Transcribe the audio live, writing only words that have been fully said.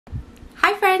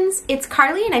Hi friends, it's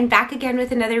Carly and I'm back again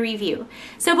with another review.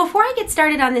 So before I get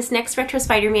started on this next Retro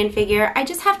Spider-Man figure, I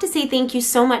just have to say thank you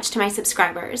so much to my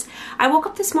subscribers. I woke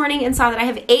up this morning and saw that I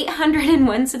have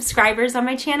 801 subscribers on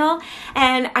my channel,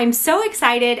 and I'm so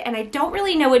excited, and I don't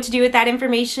really know what to do with that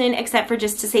information except for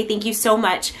just to say thank you so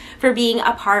much for being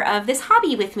a part of this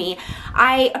hobby with me.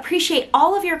 I appreciate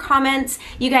all of your comments.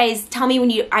 You guys tell me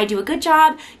when I do a good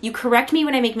job, you correct me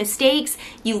when I make mistakes,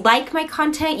 you like my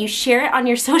content, you share it on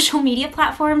your social media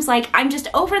platforms. Like, I'm just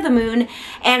over the moon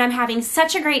and I'm having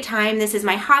such a great time. This is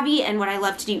my hobby and what I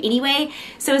love to do anyway.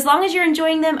 So as long as you're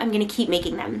enjoying them, I'm gonna keep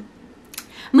making them.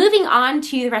 Moving on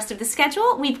to the rest of the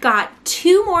schedule, we've got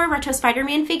 2 more Retro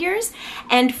Spider-Man figures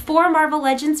and 4 Marvel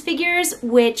Legends figures,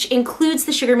 which includes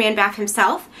the Sugar Man Bath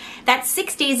himself. That's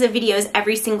 6 days of videos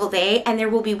every single day, and there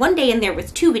will be 1 day in there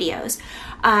with 2 videos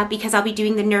because I'll be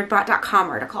doing the nerdbot.com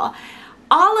article.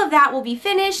 All of that will be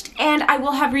finished and I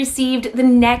will have received the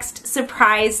next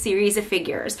surprise series of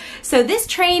figures. So this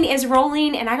train is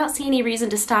rolling and I don't see any reason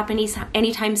to stop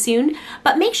anytime soon,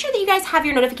 but make sure that you guys have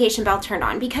your notification bell turned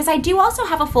on because I do also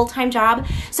have a full-time job.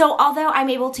 So although I'm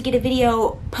able to get a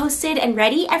video posted and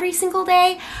ready every single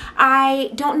day,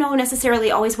 I don't know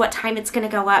necessarily always what time it's gonna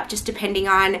go up, just depending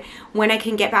on when I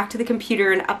can get back to the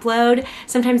computer and upload.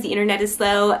 Sometimes the internet is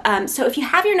slow. So if you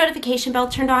have your notification bell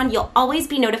turned on, you'll always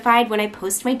be notified when I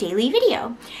post my daily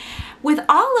video. With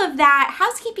all of that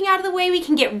housekeeping out of the way, we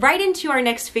can get right into our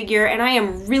next figure, and I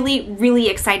am really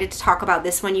excited to talk about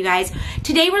this one, you guys.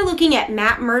 Today we're looking at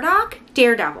Matt Murdock,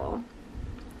 Daredevil.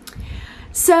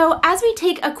 So as we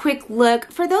take a quick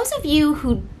look, for those of you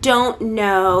who don't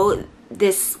know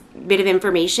this bit of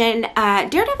information,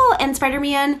 Daredevil and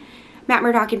Spider-Man, Matt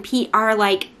Murdock and Pete are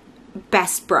like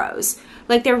best bros.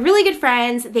 Like, they're really good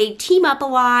friends. They team up a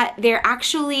lot. They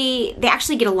actually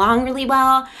get along really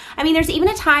well. I mean, there's even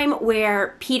a time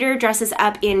where Peter dresses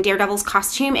up in Daredevil's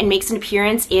costume and makes an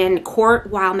appearance in court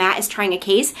while Matt is trying a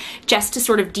case, just to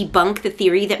sort of debunk the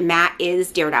theory that Matt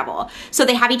is Daredevil. So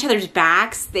they have each other's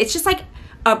backs. It's just like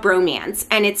a bromance,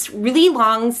 and it's really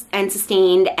long and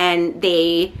sustained, and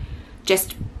they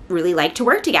just really like to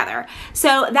work together.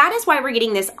 So that is why we're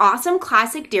getting this awesome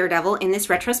classic Daredevil in this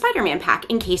Retro Spider-Man pack,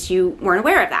 in case you weren't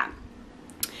aware of that.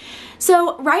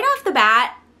 So right off the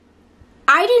bat,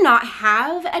 I do not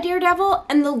have a Daredevil,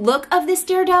 and the look of this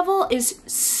Daredevil is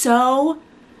so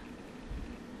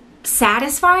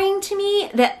satisfying to me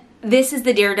that this is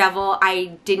the Daredevil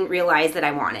I didn't realize that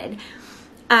I wanted.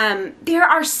 There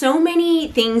are so many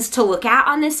things to look at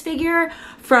on this figure,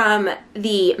 from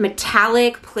the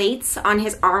metallic plates on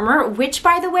his armor, which,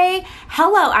 by the way,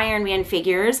 hello Iron Man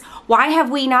figures, why have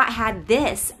we not had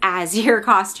this as your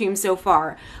costume so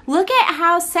far? Look at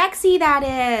how sexy that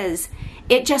is.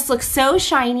 It just looks so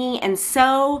shiny and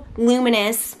so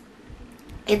luminous.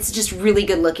 It's just really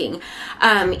good looking.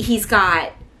 He's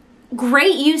got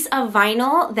great use of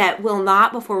vinyl that will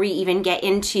not, before we even get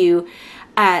into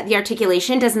the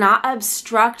articulation, does not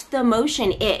obstruct the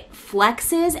motion. It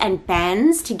flexes and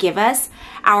bends to give us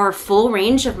our full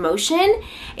range of motion.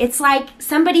 It's like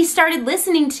somebody started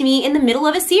listening to me in the middle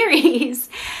of a series.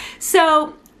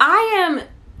 So I am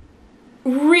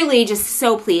really just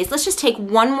so pleased. Let's just take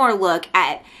one more look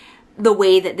at the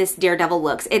way that this Daredevil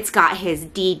looks. It's got his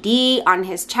DD on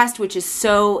his chest, which is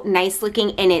so nice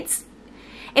looking, and it's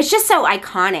just so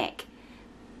iconic,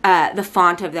 the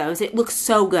font of those. It looks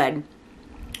so good.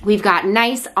 We've got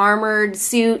nice armored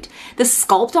suit. The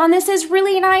sculpt on this is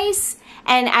really nice.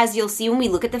 And as you'll see when we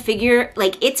look at the figure,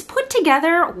 like, it's put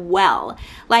together well.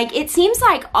 Like, it seems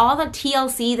like all the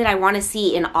TLC that I want to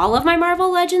see in all of my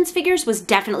Marvel Legends figures was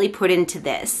definitely put into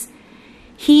this.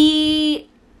 He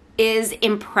is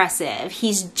impressive.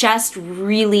 He's just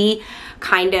really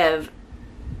kind of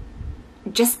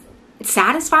just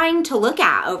satisfying to look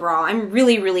at overall. I'm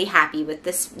really happy with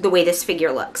this, the way this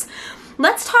figure looks.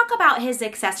 Let's talk about his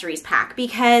accessories pack,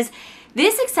 because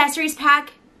this accessories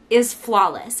pack is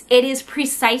flawless. It is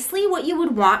precisely what you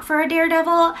would want for a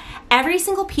Daredevil. Every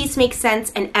single piece makes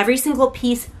sense and every single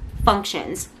piece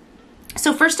functions.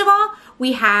 So first of all,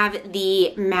 we have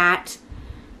the Matt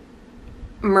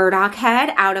Murdock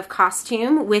head out of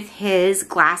costume with his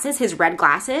glasses, his red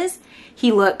glasses.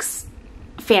 He looks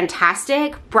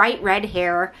fantastic, bright red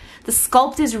hair. The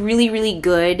sculpt is really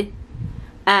good.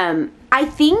 I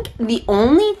think the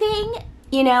only thing,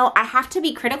 you know, I have to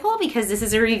be critical because this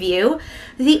is a review.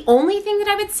 The only thing that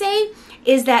I would say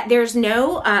is that there's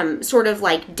no sort of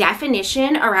like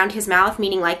definition around his mouth,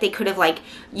 meaning like they could have like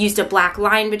used a black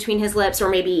line between his lips or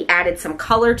maybe added some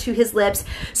color to his lips.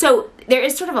 So there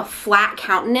is sort of a flat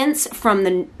countenance from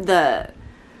the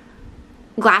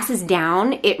glasses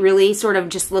down, it really sort of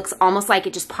just looks almost like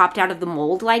it just popped out of the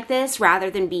mold like this rather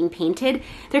than being painted.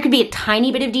 There could be a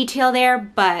tiny bit of detail there,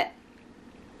 but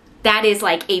that is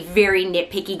like a very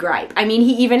nitpicky gripe. I mean,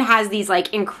 he even has these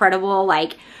like incredible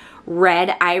like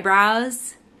red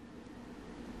eyebrows.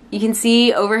 You can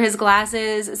see over his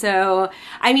glasses. So,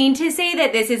 I mean, to say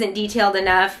that this isn't detailed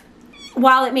enough,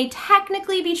 while it may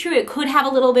technically be true, it could have a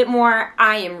little bit more.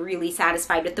 I am really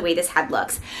satisfied with the way this head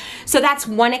looks. So that's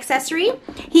one accessory.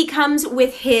 He comes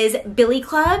with his billy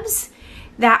clubs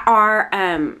that are,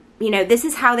 you know, this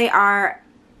is how they are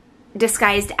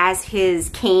disguised as his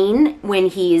cane when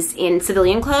he's in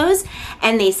civilian clothes,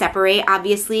 and they separate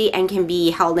obviously and can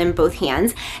be held in both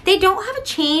hands. They don't have a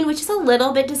chain, which is a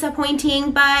little bit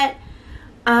disappointing, but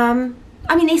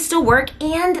I mean, they still work,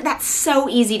 and that's so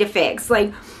easy to fix.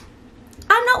 Like,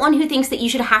 I'm not one who thinks that you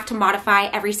should have to modify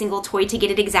every single toy to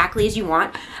get it exactly as you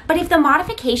want, but if the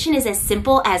modification is as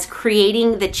simple as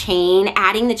creating the chain,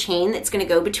 adding the chain that's going to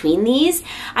go between these,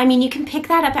 I mean, you can pick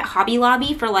that up at Hobby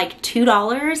Lobby for like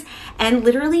 $2 and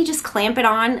literally just clamp it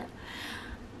on.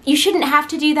 You shouldn't have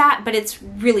to do that, but it's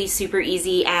really super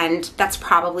easy, and that's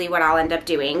probably what I'll end up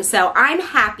doing. So I'm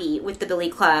happy with the billy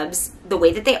clubs the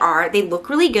way that they are. They look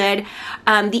really good.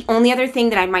 The only other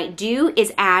thing that I might do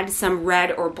is add some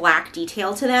red or black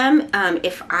detail to them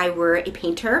if I were a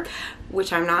painter,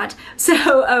 which I'm not.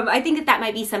 So I think that that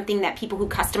might be something that people who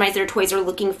customize their toys are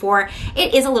looking for.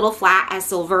 It is a little flat as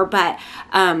silver, but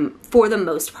for the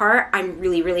most part, I'm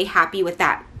really, really happy with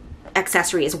that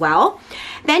accessory as well.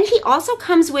 Then he also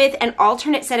comes with an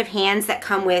alternate set of hands that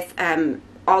come with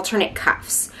alternate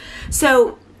cuffs.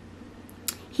 So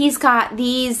he's got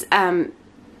these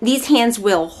hands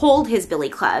will hold his billy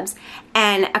clubs,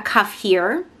 and a cuff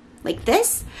here like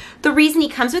this. The reason he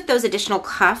comes with those additional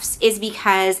cuffs is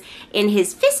because in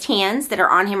his fist hands that are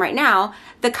on him right now,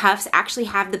 the cuffs actually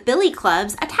have the billy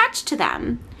clubs attached to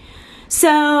them.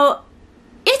 So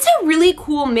it's a really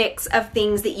cool mix of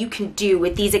things that you can do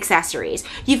with these accessories.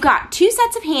 You've got 2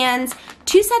 sets of hands,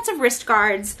 2 sets of wrist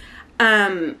guards,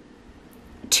 2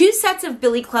 sets of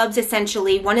billy clubs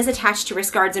essentially. One is attached to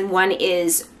wrist guards and one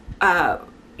is,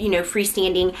 you know,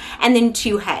 freestanding, and then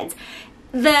 2 heads.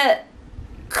 The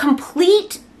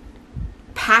complete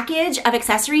package of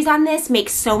accessories on this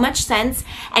makes so much sense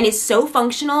and is so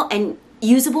functional and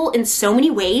usable in so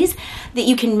many ways that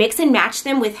you can mix and match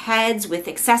them with heads, with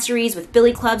accessories, with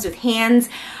billy clubs, with hands.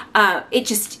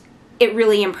 It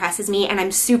really impresses me, and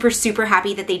I'm super, super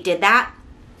happy that they did that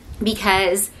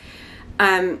because,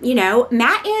 you know,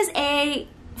 Matt is a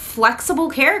flexible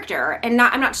character, and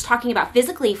I'm not just talking about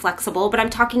physically flexible, but I'm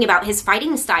talking about his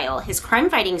fighting style, his crime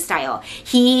fighting style.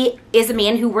 He is a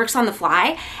man who works on the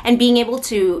fly, and being able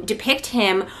to depict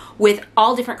him with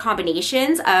all different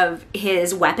combinations of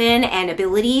his weapon and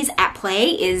abilities at play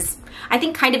is, I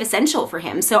think, kind of essential for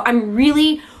him. So I'm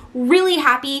really, really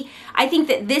happy. I think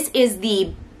that this is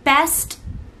the best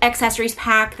accessories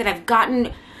pack that I've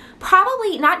gotten,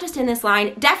 probably not just in this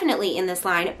line, definitely in this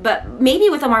line, but maybe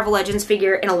with a Marvel Legends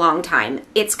figure in a long time.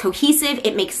 It's cohesive,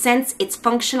 it makes sense, it's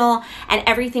functional, and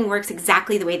everything works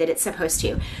exactly the way that it's supposed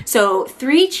to. So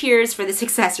 3 cheers for this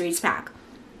accessories pack.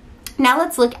 Now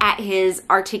let's look at his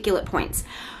articulate points.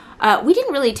 We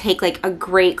didn't really take like a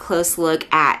great close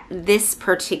look at this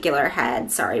particular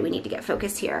head. Sorry, we need to get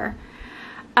focused here.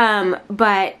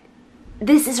 But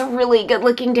this is a really good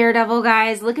looking Daredevil,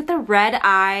 guys. Look at the red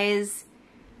eyes,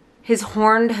 his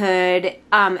horned hood.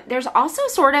 There's also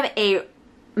sort of a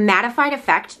mattified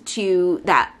effect to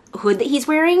that hood that he's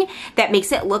wearing that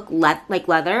makes it look like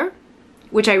leather,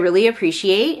 which I really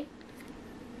appreciate.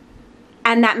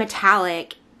 And that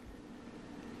metallic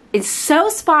is so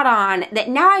spot on that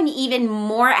now I'm even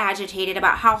more agitated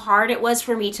about how hard it was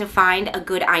for me to find a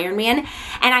good Iron Man.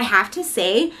 And I have to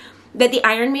say that the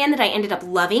Iron Man that I ended up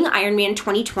loving, Iron Man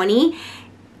 2020,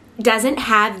 doesn't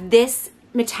have this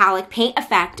metallic paint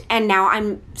effect, and now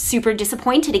I'm super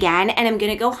disappointed again, and I'm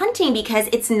gonna go hunting because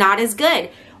it's not as good.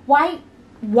 Why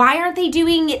aren't they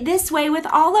doing it this way with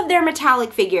all of their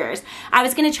metallic figures? I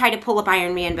was gonna try to pull up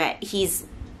Iron Man, but he's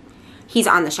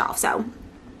on the shelf, so.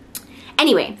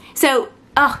 Anyway, so,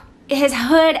 his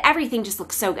hood, everything just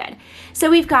looks so good. So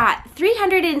we've got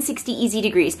 360 easy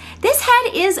degrees. This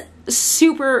head is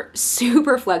super,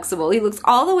 super flexible. He looks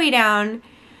all the way down,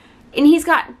 and he's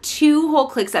got 2 whole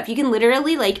clicks up. You can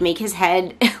literally like make his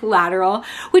head lateral,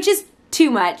 which is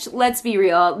too much. Let's be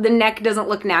real. The neck doesn't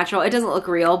look natural. It doesn't look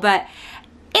real, but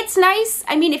it's nice.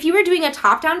 I mean, if you were doing a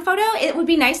top-down photo, it would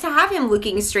be nice to have him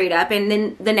looking straight up, and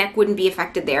then the neck wouldn't be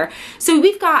affected there. So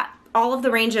we've got all of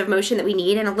the range of motion that we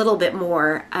need and a little bit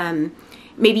more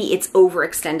maybe it's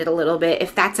overextended a little bit,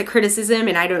 if that's a criticism,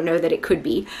 and I don't know that it could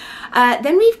be.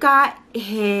 Then we've got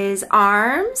his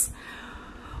arms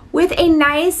with a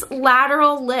nice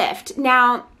lateral lift.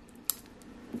 Now,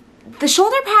 the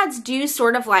shoulder pads do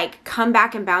sort of like come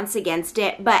back and bounce against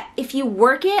it, but if you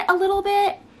work it a little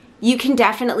bit, you can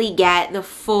definitely get the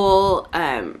full,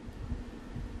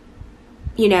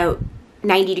 you know,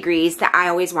 90 degrees that I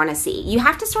always want to see. You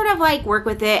have to sort of like work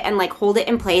with it and like hold it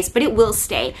in place, but it will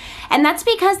stay. And that's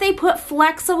because they put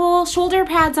flexible shoulder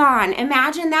pads on.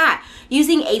 Imagine that,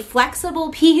 using a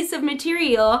flexible piece of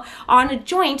material on a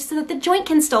joint so that the joint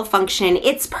can still function.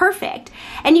 It's perfect.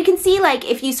 And you can see, like,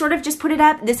 if you sort of just put it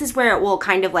up, this is where it will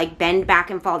kind of like bend back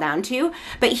and fall down to.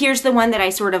 But here's the one that I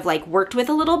sort of like worked with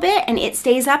a little bit, and it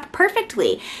stays up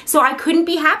perfectly. So I couldn't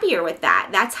be happier with that.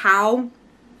 That's how,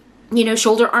 you know,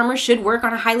 shoulder armor should work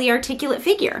on a highly articulate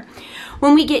figure.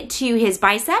 When we get to his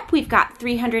bicep, we've got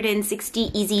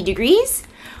 360 easy degrees.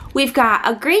 We've got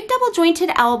a great double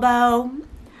jointed elbow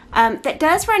that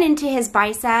does run into his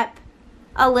bicep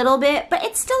a little bit, but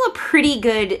it's still a pretty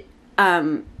good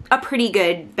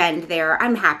bend there.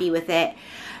 I'm happy with it.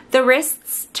 The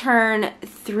wrists turn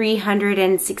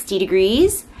 360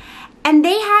 degrees, and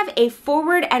they have a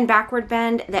forward and backward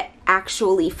bend that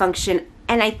actually function.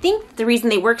 And I think the reason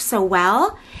they work so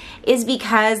well is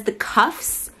because the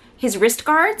cuffs, his wrist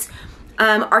guards,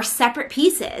 are separate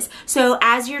pieces. So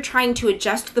as you're trying to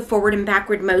adjust the forward and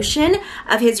backward motion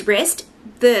of his wrist,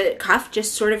 the cuff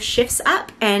just sort of shifts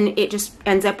up and it just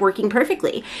ends up working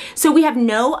perfectly. So we have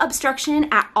no obstruction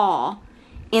at all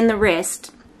in the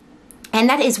wrist. And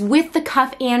that is with the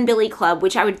cuff and billy club,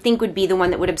 which I would think would be the one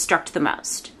that would obstruct the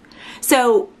most.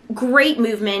 So great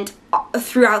movement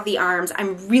throughout the arms.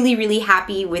 I'm really, really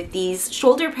happy with these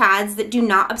shoulder pads that do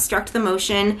not obstruct the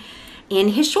motion in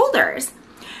his shoulders.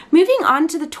 Moving on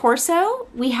to the torso,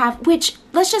 we have, which,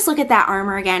 let's just look at that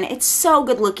armor again. It's so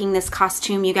good looking, this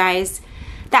costume, you guys.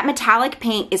 That metallic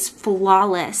paint is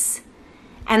flawless,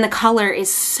 and the color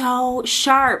is so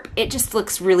sharp. It just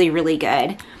looks really, really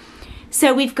good.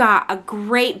 So we've got a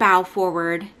great bow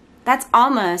forward. That's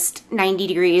almost 90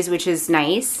 degrees, which is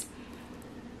nice.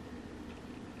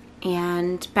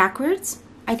 And backwards,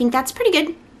 I think that's pretty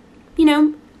good. You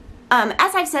know,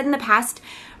 as I've said in the past,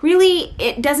 really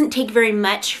it doesn't take very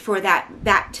much for that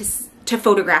to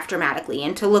photograph dramatically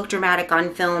and to look dramatic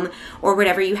on film or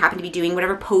whatever you happen to be doing,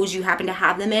 whatever pose you happen to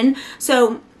have them in.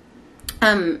 So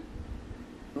the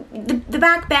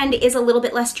back bend is a little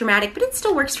bit less dramatic, but it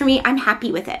still works for me. I'm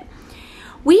happy with it.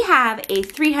 We have a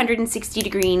 360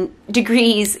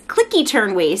 degrees clicky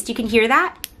turn waist. You can hear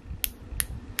that.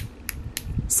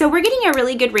 So we're getting a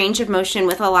really good range of motion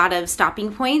with a lot of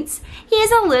stopping points. He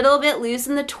is a little bit loose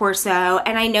in the torso,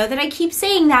 and I know that I keep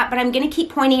saying that, but I'm gonna keep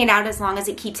pointing it out as long as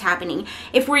it keeps happening.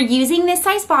 If we're using this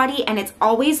size body and it's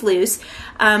always loose,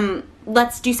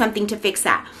 let's do something to fix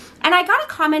that. And I got a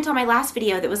comment on my last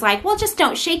video that was like, well, just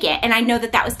don't shake it. And I know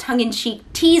that that was tongue-in-cheek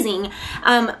teasing.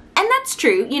 And that's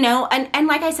true, you know, and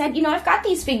like I said, you know, I've got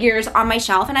these figures on my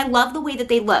shelf and I love the way that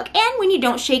they look. And when you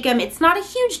don't shake them, it's not a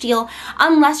huge deal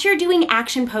unless you're doing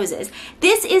action poses.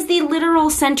 This is the literal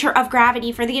center of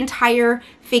gravity for the entire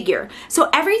figure.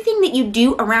 So everything that you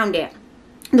do around it,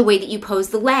 the way that you pose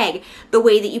the leg, the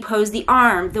way that you pose the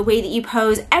arm, the way that you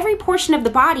pose every portion of the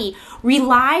body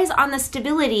relies on the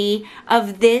stability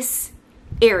of this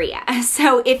area.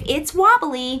 So if it's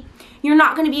wobbly, you're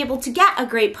not going to be able to get a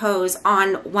great pose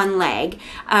on one leg.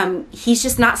 He's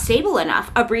just not stable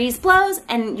enough. A breeze blows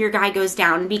and your guy goes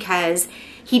down because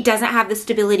he doesn't have the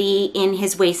stability in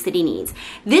his waist that he needs.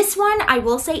 This one, I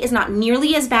will say, is not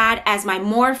nearly as bad as my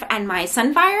Morph and my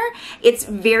Sunfire. It's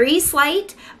very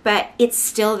slight, but it's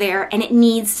still there and it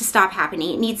needs to stop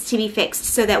happening. It needs to be fixed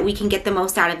so that we can get the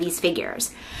most out of these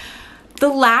figures. The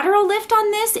lateral lift on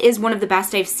this is one of the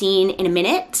best I've seen in a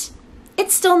minute.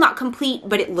 It's still not complete,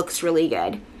 but it looks really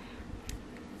good.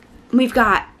 We've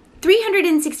got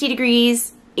 360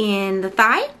 degrees in the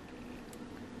thigh,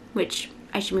 which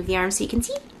I should move the arm so you can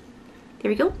see.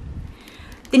 There we go.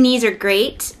 The knees are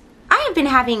great. I have been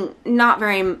having not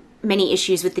very many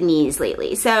issues with the knees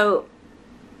lately. So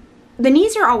the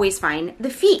knees are always fine. The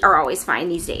feet are always fine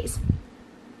these days.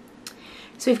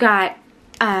 So we've got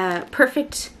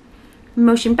perfect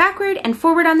motion backward and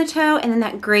forward on the toe, and then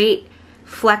that great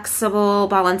flexible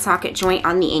ball and socket joint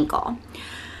on the ankle.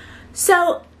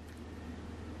 So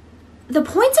the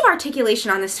points of articulation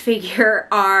on this figure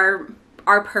are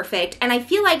perfect, and I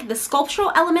feel like the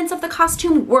sculptural elements of the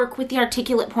costume work with the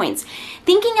articulate points.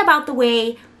 Thinking about the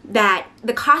way that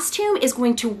the costume is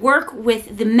going to work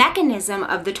with the mechanism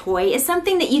of the toy is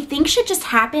something that you think should just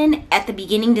happen at the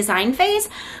beginning design phase,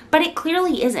 but it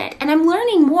clearly isn't. And I'm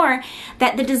learning more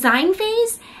that the design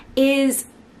phase is,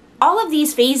 all of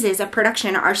these phases of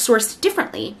production are sourced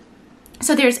differently.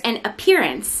 So there's an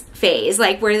appearance phase,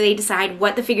 like where they decide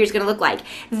what the figure is going to look like.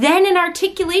 Then an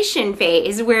articulation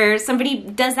phase where somebody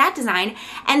does that design,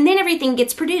 and then everything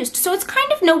gets produced. So it's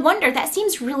kind of no wonder that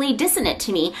seems really dissonant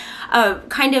to me,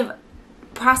 kind of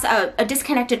a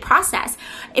disconnected process.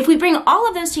 If we bring all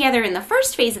of those together in the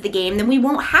first phase of the game, then we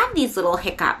won't have these little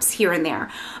hiccups here and there.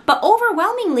 But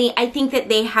overwhelmingly, I think that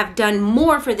they have done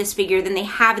more for this figure than they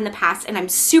have in the past, and I'm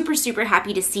super, super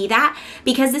happy to see that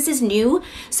because this is new.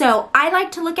 So I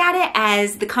like to look at it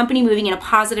as the company moving in a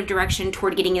positive direction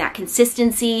toward getting that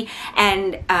consistency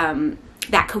and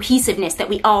that cohesiveness that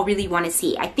we all really want to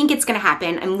see. I think it's going to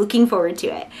happen. I'm looking forward to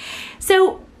it.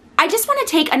 So I just want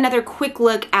to take another quick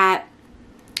look at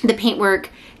the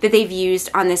paintwork that they've used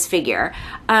on this figure.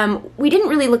 We didn't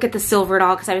really look at the silver at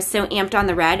all because I was so amped on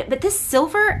the red, but this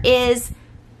silver is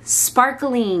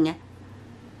sparkling.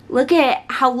 Look at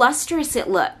how lustrous it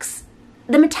looks.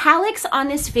 The metallics on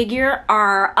this figure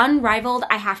are unrivaled,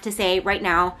 I have to say, right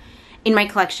now in my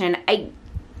collection.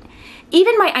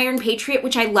 Even my Iron Patriot,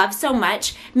 which I love so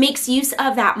much, makes use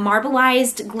of that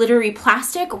marbleized glittery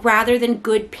plastic rather than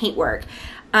good paintwork.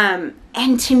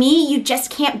 And to me, you just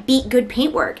can't beat good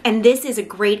paintwork, and this is a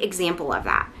great example of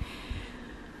that.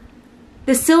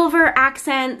 The silver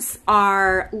accents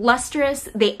are lustrous,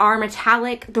 they are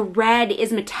metallic, the red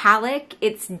is metallic,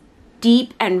 it's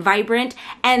deep and vibrant,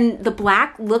 and the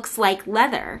black looks like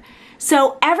leather.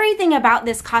 So everything about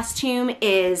this costume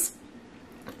is,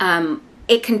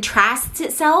 it contrasts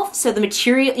itself, so the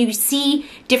material, you see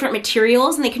different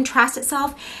materials and they contrast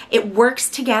itself. It works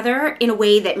together in a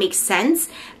way that makes sense.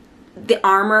 The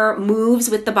armor moves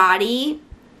with the body.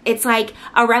 It's like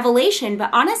a revelation, but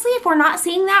honestly, if we're not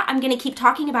seeing that, I'm gonna keep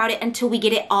talking about it until we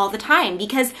get it all the time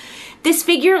because this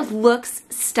figure looks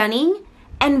stunning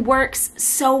and works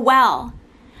so well.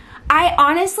 I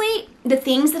honestly, the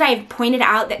things that I've pointed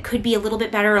out that could be a little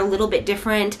bit better, a little bit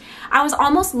different, I was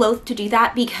almost loath to do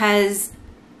that because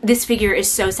this figure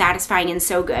is so satisfying and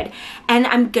so good. And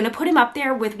I'm gonna put him up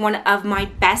there with one of my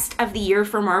best of the year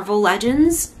for Marvel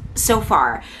Legends so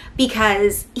far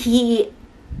because he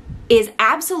is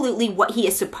absolutely what he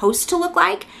is supposed to look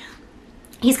like.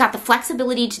 He's got the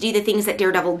flexibility to do the things that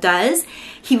Daredevil does.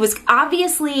 He was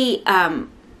obviously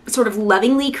sort of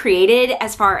lovingly created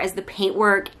as far as the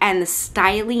paintwork and the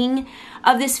styling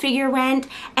of this figure went,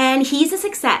 and he's a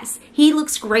success. He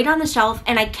looks great on the shelf,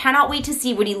 and I cannot wait to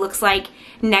see what he looks like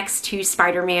next to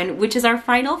Spider-Man, which is our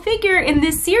final figure in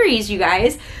this series, you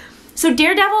guys. So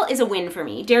Daredevil is a win for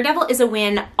me. Daredevil is a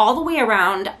win all the way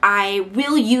around. I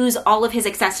will use all of his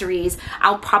accessories.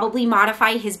 I'll probably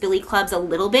modify his billy clubs a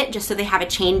little bit just so they have a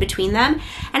chain between them.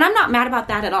 And I'm not mad about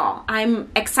that at all.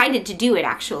 I'm excited to do it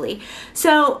actually.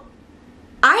 So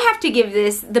I have to give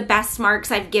this the best marks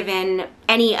I've given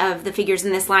any of the figures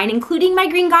in this line, including my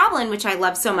Green Goblin, which I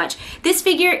love so much. This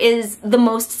figure is the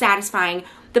most satisfying,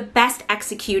 the best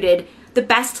executed, the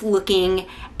best looking,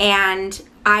 and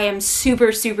I am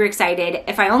super, super excited.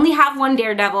 If I only have one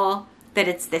Daredevil, that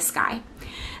it's this guy.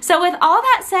 So with all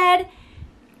that said,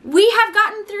 we have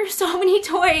gotten through so many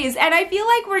toys, and I feel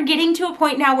like we're getting to a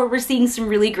point now where we're seeing some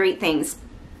really great things.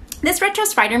 This retro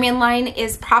Spider-Man line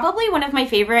is probably one of my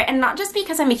favorite, and not just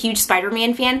because I'm a huge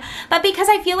Spider-Man fan, but because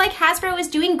I feel like Hasbro is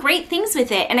doing great things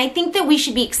with it, and I think that we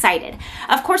should be excited.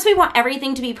 Of course, we want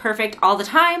everything to be perfect all the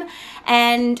time,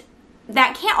 and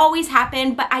that can't always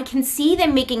happen, but I can see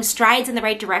them making strides in the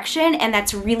right direction, and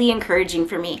that's really encouraging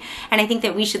for me. And I think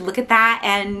that we should look at that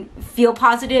and feel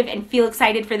positive and feel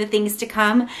excited for the things to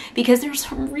come, because there's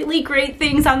some really great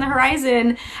things on the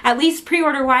horizon. At least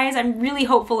pre-order wise, I'm really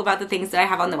hopeful about the things that I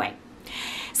have on the way.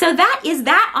 So that is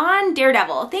that on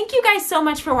Daredevil. Thank you guys so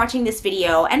much for watching this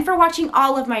video and for watching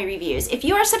all of my reviews. If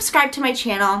you are subscribed to my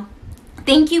channel,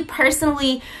 thank you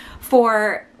personally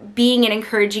for being an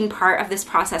encouraging part of this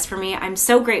process for me. I'm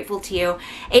so grateful to you.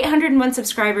 801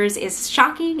 subscribers is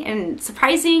shocking and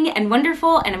surprising and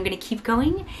wonderful, and I'm gonna keep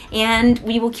going, and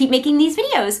we will keep making these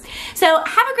videos. So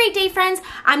have a great day, friends.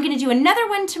 I'm gonna do another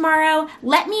one tomorrow.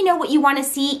 Let me know what you wanna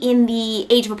see in the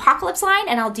Age of Apocalypse line,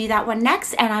 and I'll do that one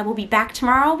next, and I will be back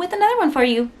tomorrow with another one for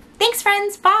you. Thanks,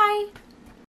 friends. Bye.